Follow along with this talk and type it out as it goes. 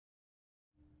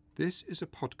This is a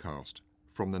podcast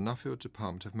from the Nuffield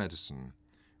Department of Medicine.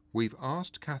 We've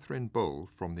asked Katherine Bull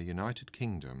from the United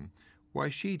Kingdom why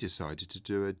she decided to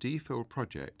do a DPhil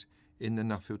project in the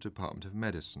Nuffield Department of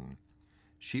Medicine.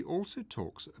 She also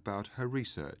talks about her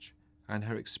research and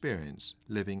her experience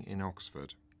living in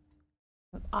Oxford.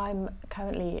 I'm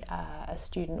currently a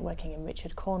student working in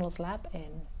Richard Cornall's lab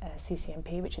in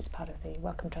CCMP, which is part of the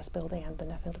Wellcome Trust building and the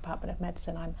Nuffield Department of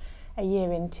Medicine. I'm a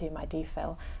year into my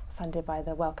DPhil, funded by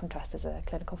the Wellcome Trust as a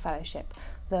clinical fellowship.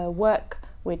 The work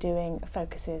we're doing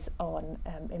focuses on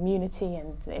immunity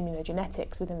and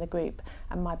immunogenetics within the group,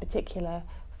 and my particular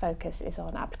focus is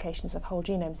on applications of whole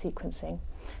genome sequencing,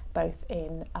 both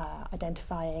in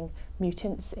identifying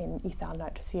mutants in ethyl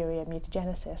nitrosourea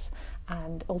mutagenesis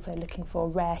and also looking for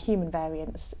rare human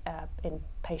variants in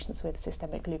patients with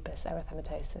systemic lupus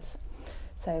erythematosus.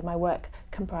 So my work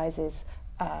comprises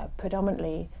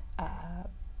predominantly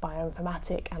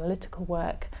bioinformatic, analytical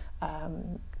work,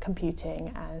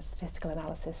 computing and statistical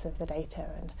analysis of the data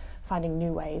and finding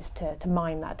new ways to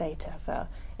mine that data for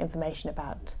information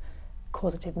about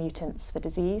causative mutants for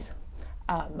disease.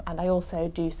 And I also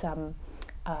do some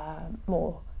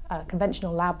more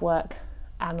conventional lab work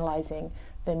analysing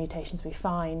the mutations we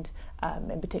find.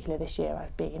 In particular this year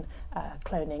I've been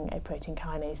cloning a protein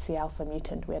kinase C-alpha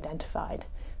mutant we identified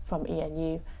from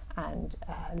ENU and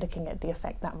looking at the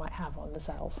effect that might have on the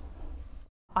cells.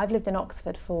 I've lived in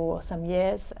Oxford for some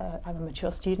years. I'm a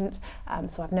mature student,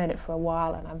 so I've known it for a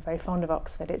while and I'm very fond of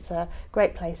Oxford. It's a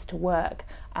great place to work,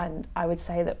 and I would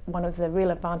say that one of the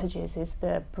real advantages is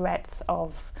the breadth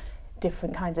of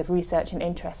different kinds of research and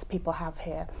interests people have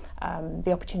here.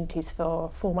 The opportunities for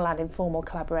formal and informal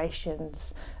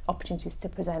collaborations, opportunities to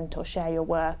present or share your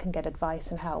work and get advice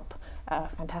and help are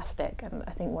fantastic, and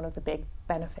I think one of the big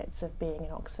benefits of being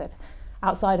in Oxford.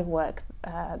 Outside of work,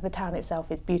 the town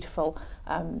itself is beautiful.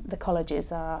 The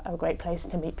colleges are a great place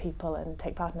to meet people and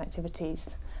take part in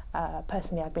activities.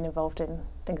 Personally, I've been involved in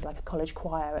things like a college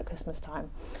choir at Christmas time,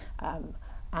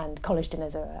 and college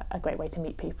dinners are a great way to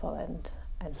meet people and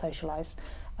socialise.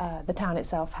 The town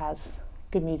itself has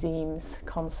good museums,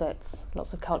 concerts,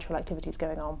 lots of cultural activities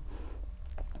going on.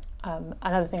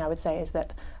 Another thing I would say is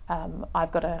that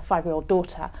I've got a 5-year-old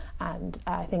daughter, and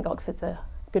I think Oxford's a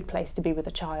good place to be with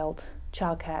a child.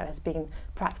 Childcare has been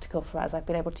practical for us. I've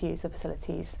been able to use the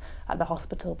facilities at the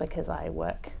hospital because I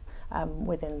work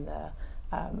within the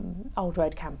Old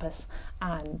Road campus,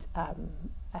 and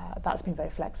that's been very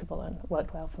flexible and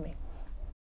worked well for me.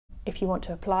 If you want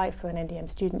to apply for an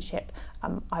NDM studentship,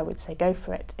 I would say go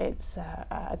for it. It's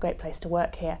a great place to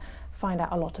work here. Find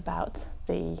out a lot about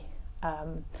the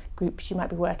groups you might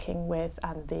be working with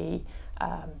and the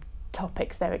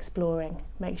topics they're exploring.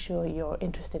 Make sure you're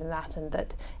interested in that and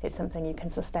that it's something you can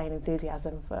sustain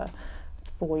enthusiasm for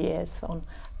 4 years on.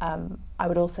 I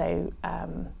would also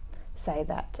say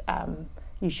that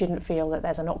you shouldn't feel that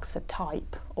there's an Oxford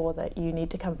type or that you need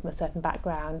to come from a certain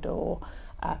background or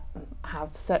have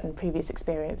certain previous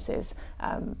experiences.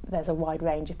 There's a wide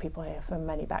range of people here from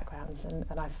many backgrounds, and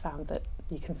I've found that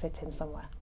you can fit in somewhere.